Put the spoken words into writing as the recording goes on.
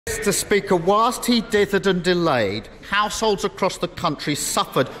Mr. Speaker, whilst he dithered and delayed, households across the country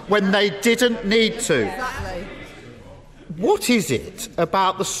suffered when they didn't need to. Exactly. What is it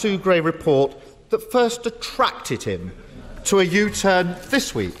about the Sue Gray report that first attracted him to a U-turn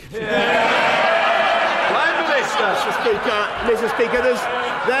this week? Mr. Speaker,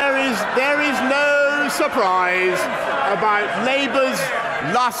 there is no surprise about Labour's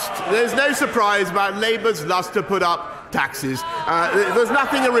lust. There's no surprise about Labour's lust to put up taxes. There's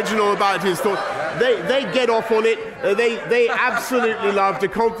nothing original about his thought. They get off on it. They absolutely love to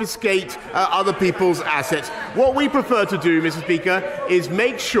confiscate other people's assets. What we prefer to do, Mr. Speaker, is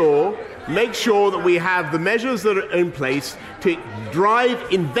make sure that we have the measures that are in place to drive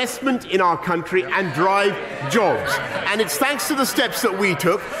investment in our country and drive jobs. And it's thanks to the steps that we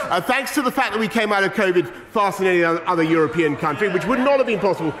took, thanks to the fact that we came out of COVID faster than any other European country, which would not have been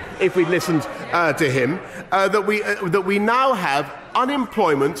possible if we'd listened to him, that we now have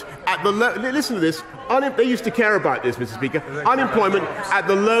unemployment at the listen to this. They used to care about this, Mr. Speaker. Unemployment at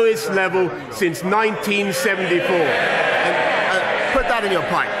the lowest level since 1974. And, put that in your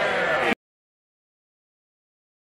pipe.